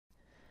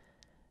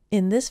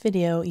In this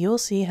video, you'll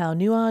see how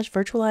Nuage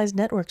Virtualized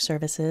Network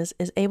Services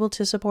is able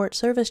to support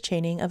service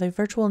chaining of a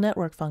virtual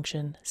network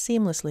function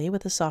seamlessly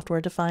with a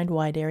software-defined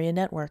wide area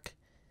network.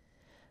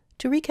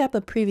 To recap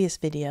a previous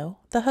video,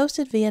 the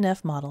hosted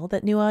VNF model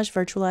that Nuage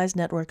Virtualized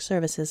Network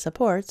Services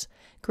supports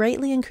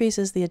greatly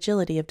increases the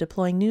agility of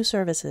deploying new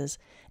services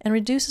and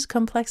reduces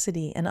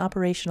complexity and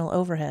operational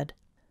overhead.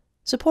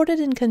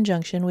 Supported in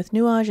conjunction with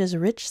Nuage's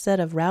rich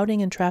set of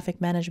routing and traffic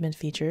management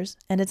features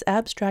and its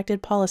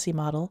abstracted policy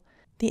model,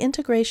 the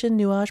integration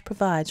Nuage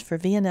provides for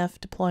VNF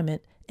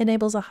deployment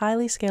enables a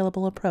highly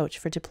scalable approach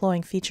for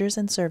deploying features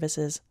and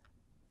services.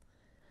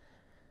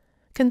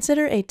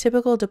 Consider a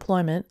typical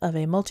deployment of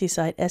a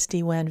multi-site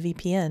SD-WAN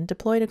VPN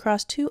deployed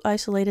across two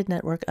isolated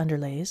network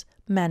underlays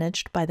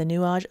managed by the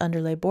Nuage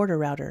Underlay Border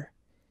Router.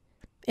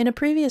 In a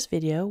previous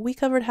video, we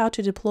covered how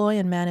to deploy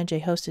and manage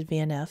a hosted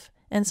VNF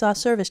and saw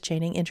service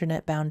chaining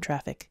internet-bound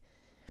traffic.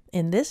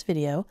 In this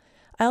video,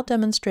 I'll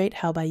demonstrate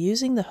how by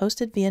using the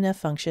hosted VNF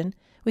function,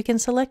 we can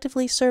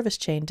selectively service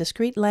chain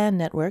discrete LAN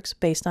networks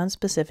based on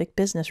specific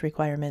business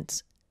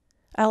requirements.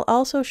 I'll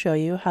also show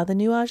you how the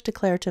Nuage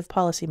declarative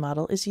policy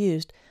model is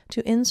used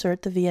to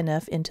insert the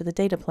VNF into the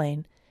data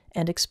plane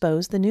and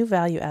expose the new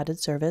value-added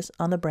service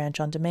on the branch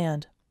on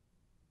demand.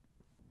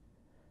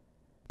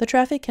 The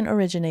traffic can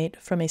originate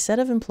from a set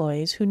of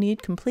employees who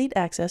need complete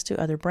access to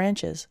other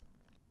branches.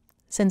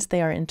 Since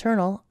they are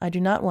internal, I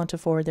do not want to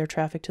forward their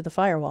traffic to the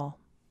firewall.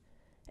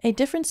 A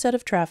different set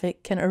of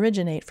traffic can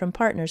originate from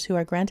partners who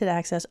are granted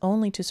access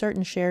only to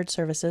certain shared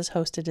services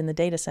hosted in the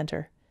data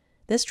center.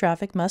 This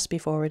traffic must be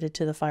forwarded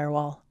to the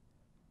firewall.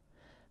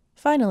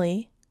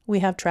 Finally, we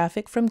have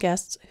traffic from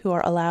guests who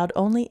are allowed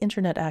only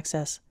internet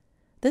access.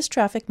 This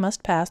traffic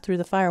must pass through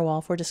the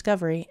firewall for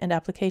discovery and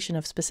application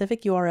of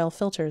specific URL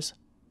filters.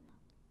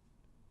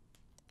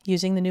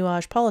 Using the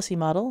Nuage policy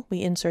model,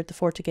 we insert the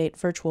FortiGate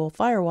virtual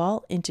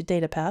firewall into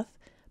data path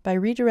by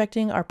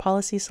redirecting our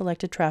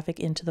policy-selected traffic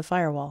into the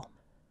firewall.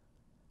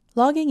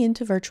 Logging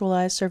into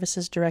Virtualized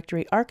Services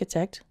Directory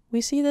Architect,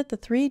 we see that the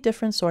three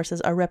different sources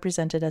are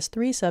represented as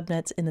three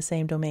subnets in the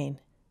same domain.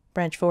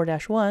 Branch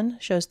 4-1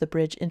 shows the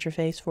bridge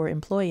interface for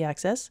employee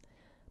access,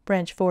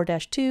 Branch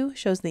 4-2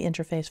 shows the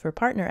interface for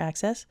partner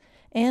access,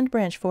 and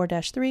Branch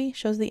 4-3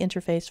 shows the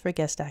interface for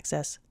guest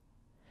access.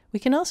 We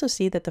can also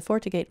see that the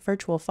FortiGate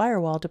virtual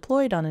firewall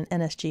deployed on an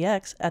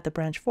NSGX at the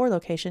Branch 4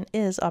 location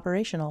is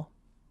operational.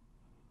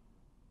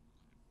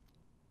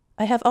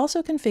 I have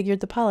also configured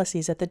the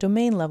policies at the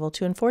domain level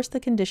to enforce the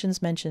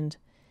conditions mentioned.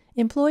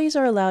 Employees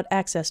are allowed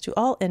access to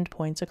all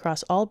endpoints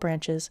across all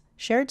branches,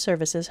 shared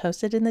services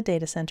hosted in the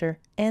data center,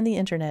 and the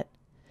Internet.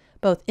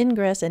 Both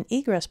ingress and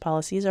egress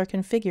policies are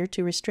configured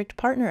to restrict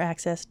partner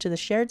access to the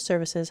shared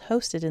services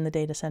hosted in the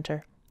data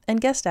center,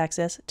 and guest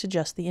access to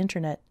just the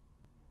Internet.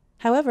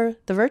 However,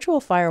 the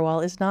virtual firewall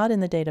is not in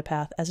the data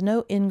path as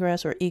no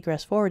ingress or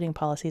egress forwarding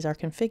policies are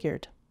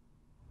configured.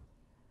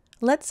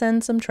 Let's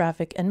send some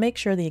traffic and make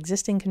sure the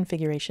existing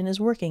configuration is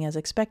working as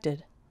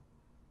expected.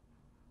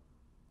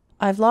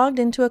 I've logged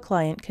into a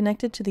client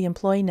connected to the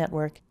employee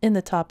network in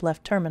the top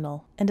left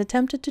terminal and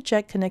attempted to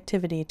check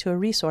connectivity to a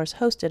resource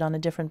hosted on a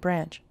different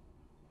branch.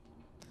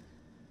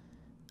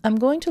 I'm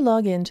going to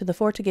log in to the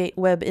FortiGate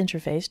web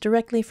interface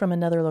directly from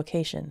another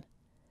location.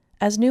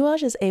 As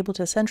Nuage is able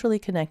to centrally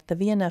connect the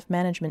VNF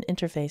management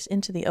interface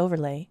into the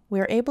overlay, we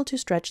are able to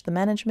stretch the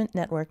management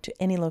network to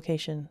any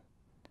location.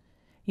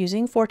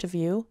 Using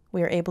FortiView,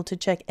 we are able to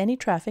check any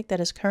traffic that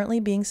is currently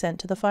being sent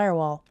to the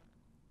firewall.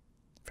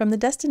 From the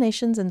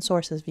Destinations and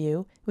Sources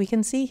view, we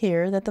can see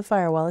here that the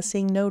firewall is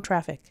seeing no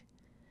traffic.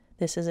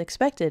 This is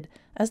expected,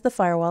 as the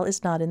firewall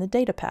is not in the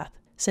data path,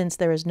 since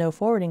there is no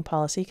forwarding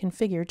policy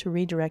configured to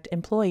redirect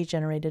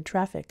employee-generated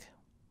traffic.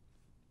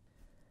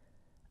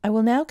 I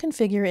will now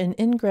configure an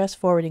Ingress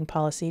Forwarding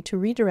policy to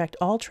redirect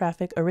all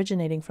traffic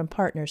originating from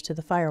partners to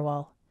the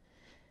firewall.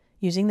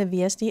 Using the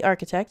VSD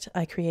architect,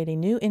 I create a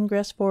new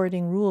Ingress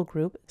Forwarding rule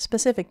group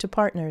specific to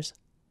partners.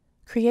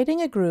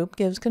 Creating a group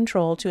gives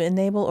control to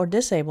enable or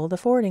disable the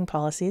forwarding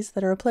policies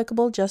that are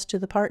applicable just to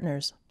the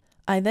partners.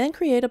 I then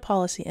create a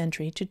policy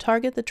entry to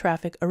target the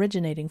traffic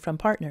originating from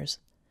partners.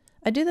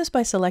 I do this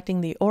by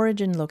selecting the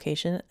origin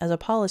location as a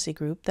policy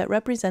group that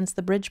represents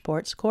the bridge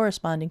ports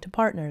corresponding to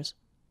partners.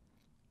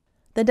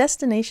 The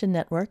destination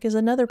network is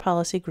another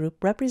policy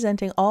group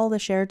representing all the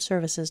shared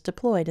services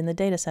deployed in the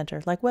data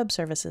center, like web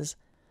services.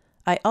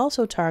 I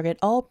also target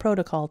all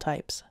protocol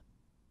types.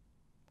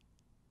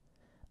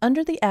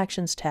 Under the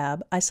Actions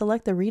tab, I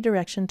select the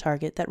redirection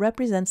target that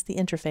represents the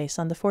interface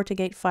on the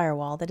FortiGate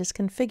firewall that is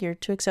configured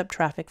to accept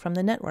traffic from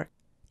the network.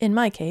 In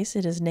my case,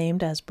 it is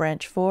named as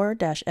Branch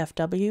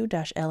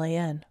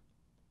 4-FW-LAN.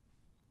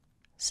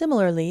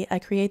 Similarly, I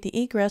create the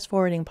Egress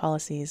Forwarding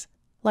policies.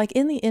 Like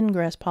in the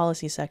Ingress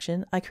policy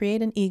section, I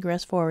create an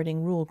Egress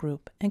Forwarding rule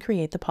group and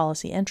create the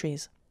policy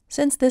entries.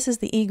 Since this is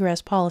the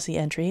egress policy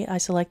entry, I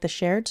select the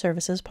shared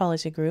services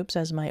policy groups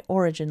as my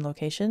origin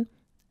location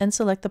and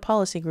select the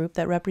policy group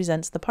that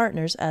represents the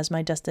partners as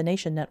my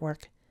destination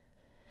network.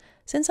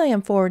 Since I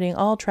am forwarding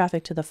all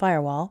traffic to the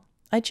firewall,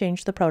 I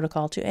change the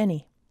protocol to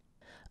any.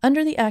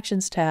 Under the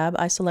Actions tab,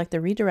 I select the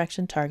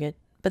redirection target,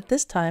 but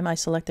this time I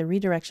select the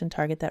redirection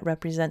target that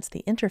represents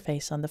the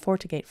interface on the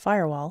FortiGate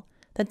firewall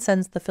that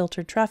sends the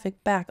filtered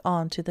traffic back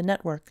onto the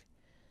network.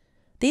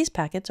 These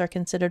packets are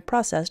considered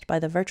processed by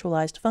the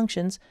virtualized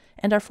functions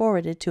and are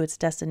forwarded to its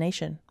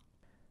destination.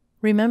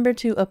 Remember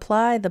to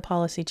apply the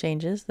policy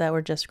changes that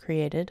were just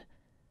created.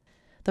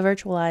 The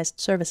Virtualized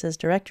Services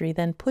directory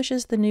then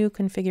pushes the new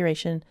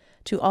configuration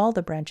to all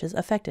the branches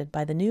affected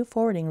by the new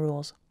forwarding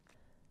rules.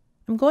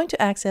 I'm going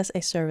to access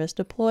a service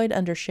deployed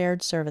under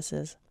Shared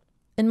Services.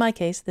 In my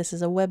case, this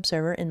is a web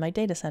server in my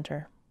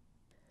Datacenter.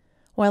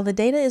 While the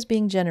data is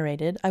being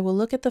generated, I will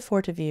look at the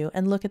FortiView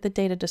and look at the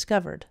data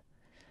discovered.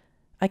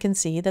 I can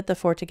see that the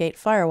FortiGate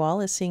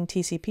firewall is seeing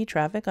TCP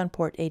traffic on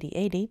port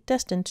 8080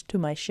 destined to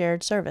my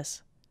shared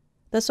service.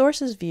 The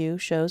sources view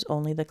shows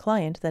only the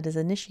client that is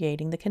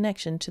initiating the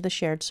connection to the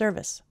shared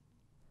service.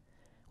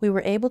 We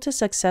were able to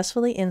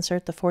successfully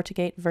insert the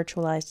FortiGate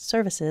virtualized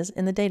services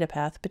in the data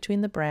path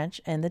between the branch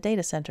and the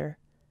data center.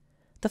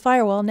 The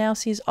firewall now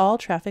sees all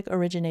traffic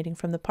originating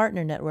from the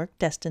partner network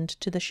destined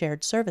to the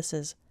shared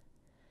services.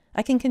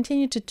 I can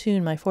continue to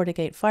tune my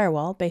FortiGate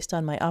firewall based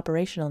on my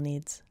operational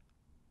needs.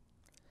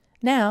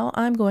 Now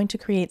I'm going to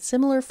create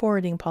similar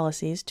forwarding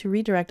policies to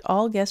redirect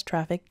all guest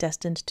traffic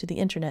destined to the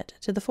Internet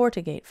to the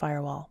FortiGate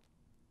firewall.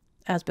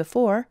 As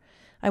before,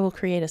 I will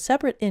create a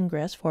separate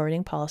Ingress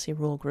Forwarding policy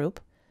rule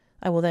group.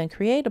 I will then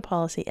create a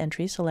policy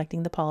entry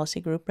selecting the policy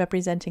group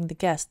representing the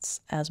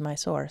guests as my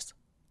source.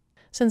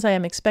 Since I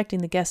am expecting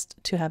the guests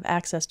to have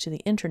access to the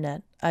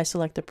Internet, I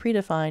select the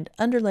predefined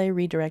Underlay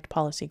Redirect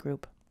policy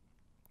group.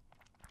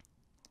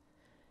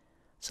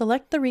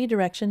 Select the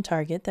redirection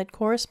target that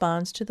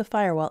corresponds to the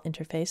firewall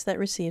interface that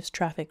receives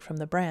traffic from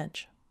the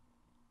branch.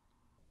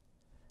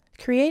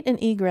 Create an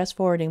Egress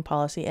Forwarding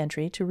policy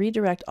entry to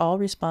redirect all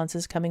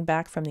responses coming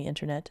back from the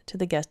Internet to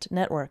the guest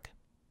network.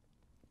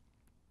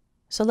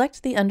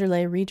 Select the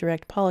Underlay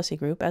Redirect policy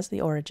group as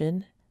the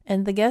origin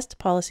and the guest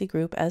policy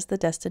group as the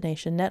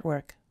destination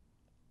network.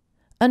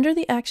 Under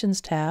the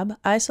Actions tab,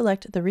 I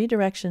select the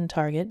redirection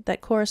target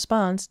that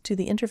corresponds to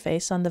the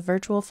interface on the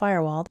virtual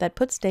firewall that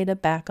puts data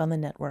back on the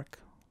network.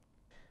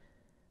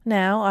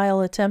 Now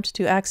I'll attempt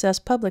to access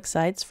public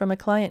sites from a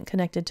client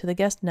connected to the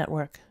guest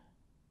network.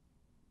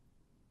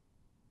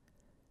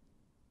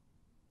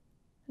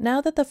 Now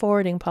that the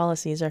forwarding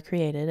policies are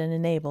created and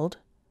enabled,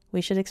 we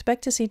should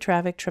expect to see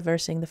traffic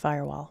traversing the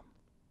firewall.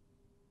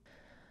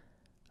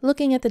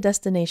 Looking at the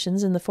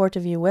destinations in the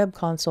FortiView web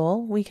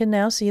console, we can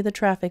now see the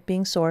traffic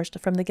being sourced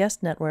from the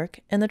guest network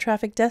and the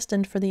traffic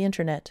destined for the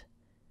Internet.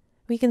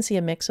 We can see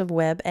a mix of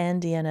web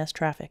and DNS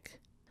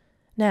traffic.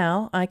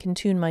 Now I can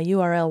tune my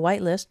URL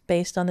whitelist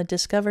based on the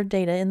discovered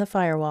data in the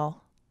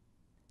firewall.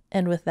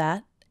 And with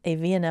that, a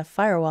VNF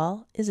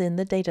firewall is in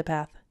the data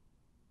path.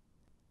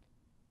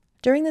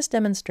 During this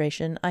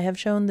demonstration, I have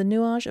shown the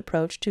Nuage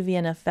approach to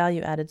VNF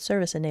value-added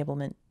service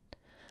enablement.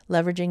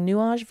 Leveraging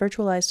Nuage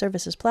Virtualized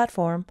Services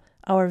Platform,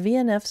 our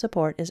VNF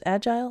support is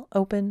agile,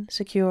 open,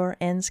 secure,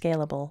 and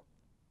scalable.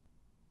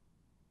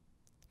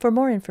 For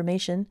more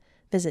information,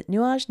 visit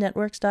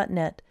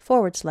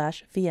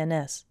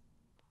nuagenetworks.net/VNS.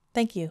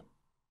 Thank you.